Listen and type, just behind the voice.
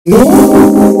Hi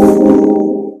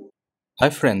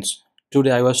friends, today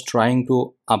I was trying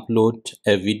to upload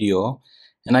a video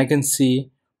and I can see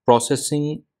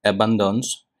processing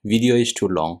abundance video is too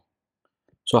long.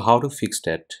 So how to fix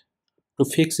that? To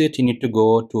fix it you need to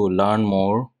go to learn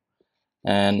more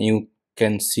and you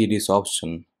can see this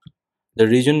option. The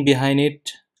reason behind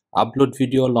it, upload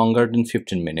video longer than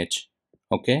 15 minutes.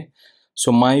 Okay,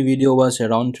 so my video was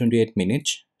around 28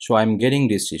 minutes, so I'm getting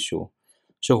this issue.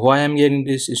 So why I'm getting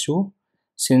this issue?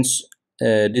 Since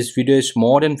this video is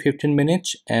more than 15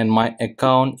 minutes and my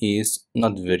account is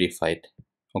not verified.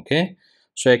 Okay,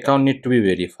 so account need to be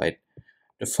verified.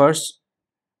 The first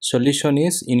solution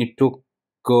is you need to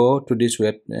go to this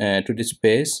web to this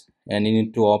page, and you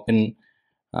need to open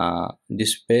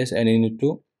this page and you need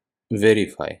to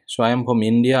verify. So I am from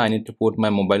India, I need to put my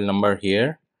mobile number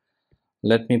here.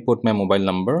 Let me put my mobile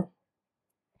number.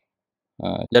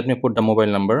 Let me put the mobile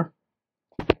number,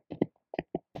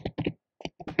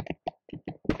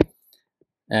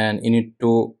 and you need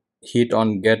to hit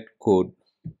on get code.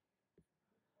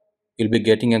 You'll be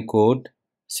getting a code,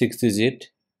 6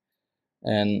 digit,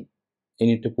 and you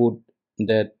need to put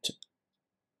that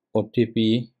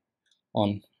OTP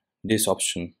on this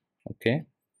option. Okay,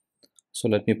 so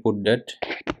let me put that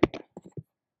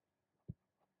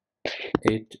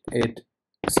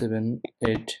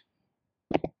 8878.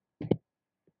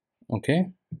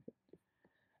 Okay,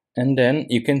 and then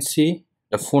you can see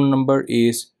the phone number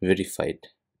is verified.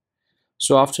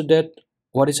 So after that,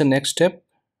 what is the next step?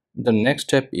 The next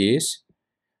step is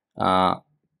uh,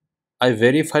 I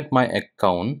verified my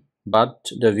account,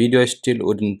 but the video still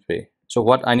wouldn't play. So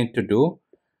what I need to do?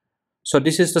 So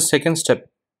this is the second step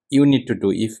you need to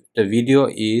do if the video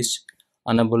is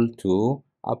unable to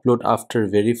upload after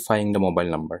verifying the mobile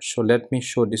number. So let me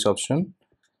show this option.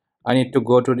 I need to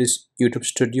go to this YouTube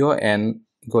Studio and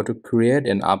go to create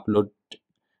and upload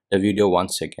the video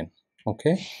once again.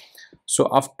 Okay, so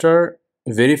after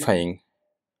verifying,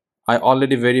 I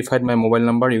already verified my mobile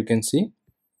number. You can see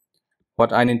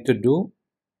what I need to do.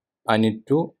 I need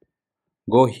to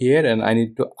go here and I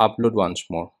need to upload once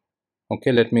more.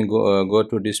 Okay, let me go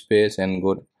to this page and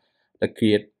go to the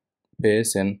create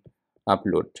page and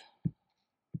upload.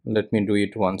 Let me do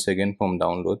it once again from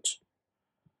downloads.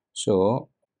 So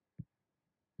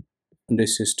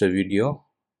this is the video.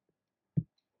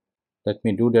 Let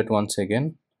me do that once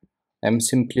again. I'm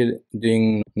simply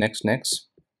doing next,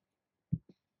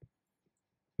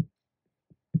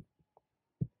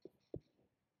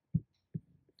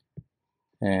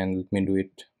 and let me do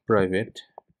it private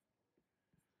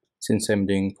since I'm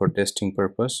doing for testing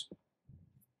purpose.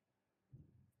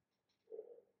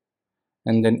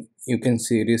 And then you can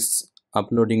see it is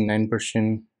uploading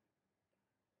 9%,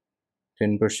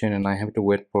 10%, and I have to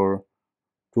wait for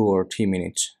 2 or 3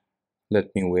 minutes.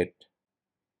 Let me wait.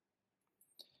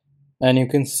 And you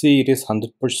can see it is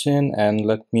 100%, and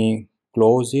let me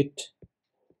close it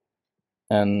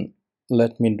and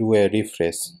let me do a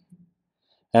refresh,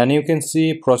 and you can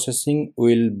see processing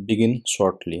will begin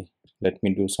shortly. Let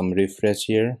me do some refresh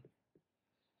here,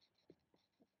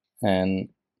 and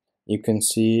you can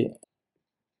see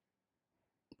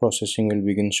processing will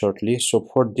begin shortly. So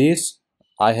for this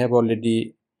I have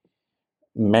already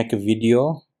make a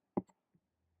video,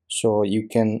 so you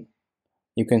can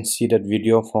see that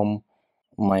video from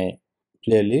my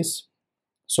playlist.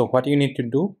 So what you need to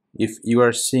do, if you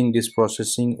are seeing this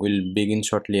processing will begin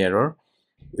shortly error,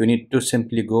 you need to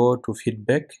simply go to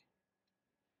feedback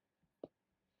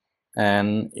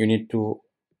and you need to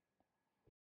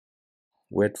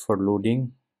wait for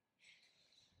loading,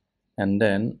 and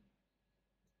then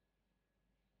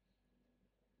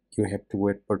you have to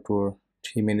wait for 2 or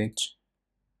 3 minutes.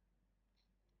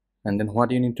 And then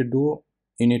what you need to do,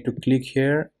 you need to click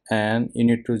here and you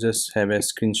need to just have a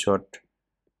screenshot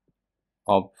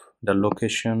of the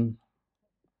location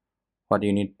what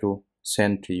you need to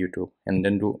send to YouTube, and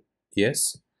then do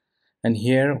yes. And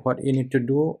here what you need to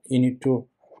do, you need to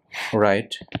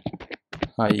write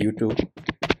hi YouTube.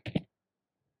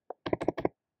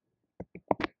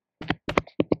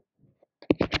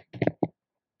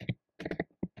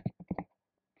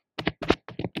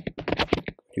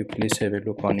 You please have a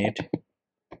look on it.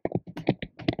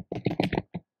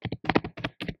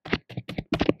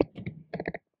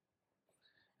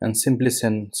 And simply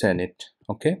send it.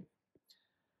 Okay,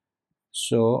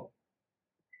 so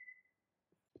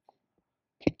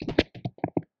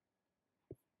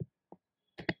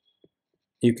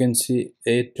you can see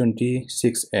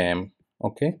 8:26 a.m.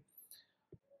 Okay,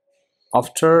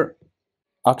 after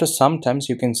sometimes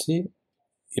you can see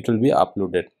it will be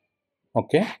uploaded.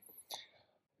 Okay,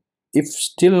 if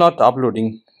still not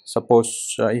uploading,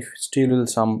 Suppose if still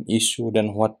some issue,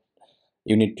 then what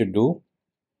you need to do,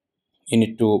 you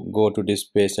need to go to this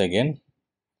page again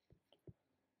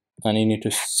and you need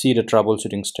to see the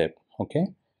troubleshooting step. Okay,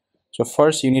 so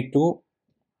first you need to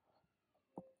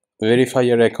verify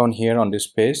your account. Here on this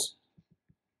page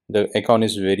the account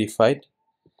is verified,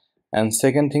 and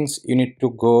second things, you need to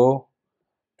go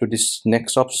to this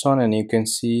next option and you can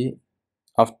see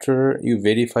after you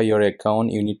verify your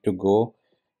account you need to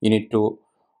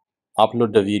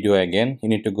upload the video again. You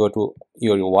need to go to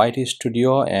your YT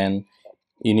Studio and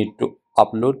you need to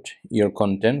upload your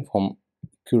content from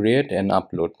create and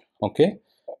upload. Okay,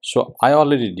 so I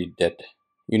already did that.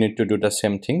 You need to do the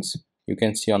same things. You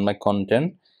can see on my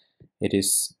content it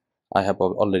is I have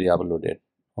already uploaded.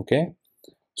 Okay,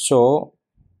 so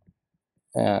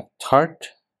third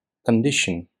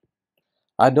condition,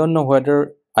 I don't know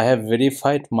whether I have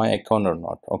verified my account or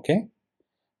not. Okay,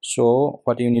 so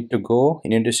what you need to go, you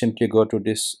need to simply go to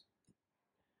this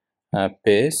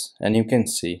page and you can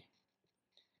see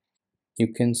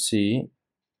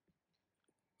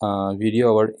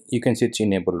video, or you can see it's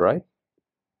enabled, right?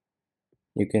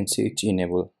 You can see it's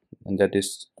enabled, and that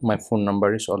is my phone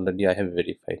number is already I have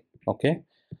verified. Okay,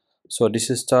 so this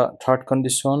is the third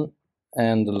condition,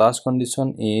 and the last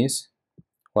condition is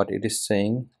what it is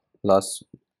saying. Last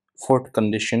fourth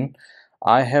condition,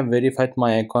 I have verified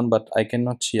my account but I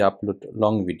cannot see upload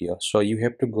long video. So you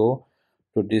have to go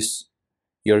to this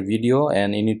your video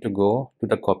and you need to go to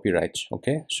the copyrights.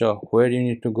 Okay, so where you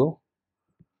need to go,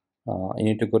 you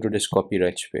need to go to this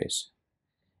copyright page.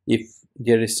 If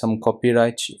there is some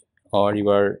copyright or you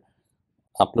are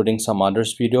uploading some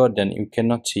others video, then you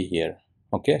cannot see here.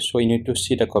 Okay, so you need to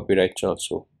see the copyrights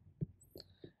also.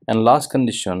 And last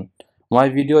condition, my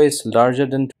video is larger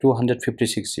than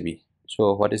 256 GB.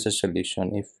 So what is the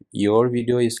solution? If your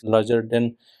video is larger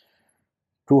than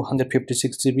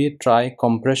 256 GB, try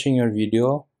compressing your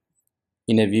video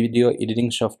in a video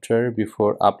editing software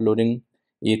before uploading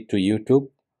it to YouTube.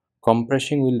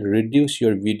 Compressing will reduce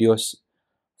your video's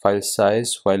file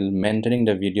size while maintaining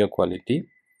the video quality.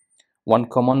 One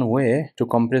common way to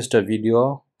compress the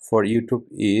video for YouTube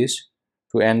is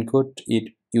to encode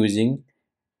it using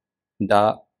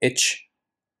the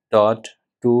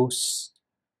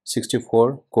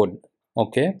H.264 code.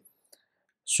 Okay,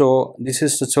 so this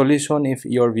is the solution if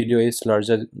your video is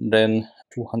larger than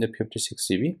 256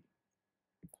 GB.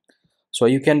 So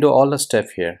you can do all the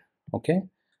steps here. Okay,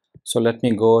 so let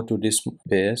me go to this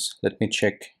page. Let me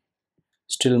check.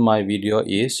 Still my video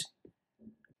is,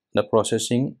 the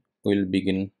processing will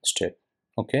begin step.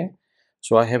 Okay,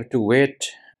 so I have to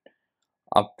wait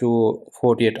up to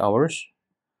 48 hours.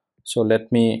 So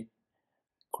let me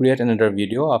create another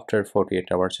video after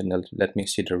 48 hours and let me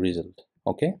see the result.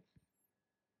 Okay,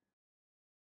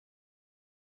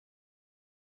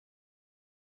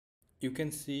 you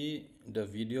can see the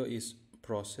video is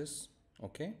processed.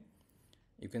 Okay,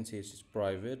 you can see it's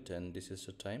private and this is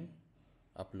the time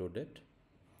uploaded,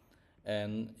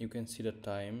 and you can see the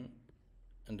time,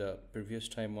 and the previous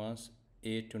time was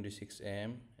 8:26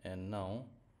 AM and now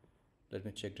let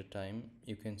me check the time.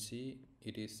 You can see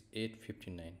it is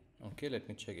 8:59. Okay, let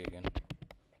me check again.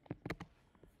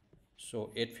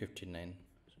 So 8:59.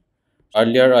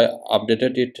 Earlier I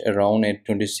updated it around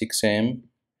 8:26 AM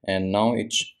and now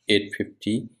it's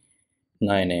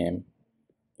 8:59 AM.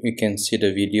 You can see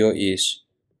the video is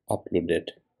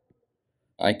uploaded.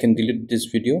 I can delete this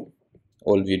video,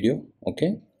 all video.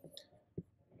 Okay,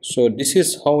 so this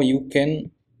is how you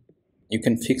can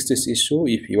fix this issue.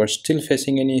 If you are still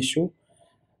facing any issue,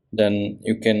 then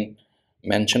you can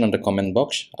mention on the comment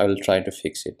box. I will try to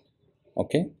fix it.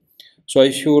 Okay, so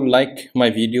if you like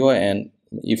my video and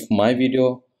if my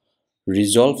video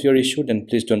resolve your issue, then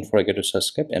please don't forget to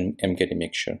subscribe and MKT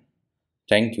make sure.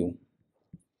 Thank you.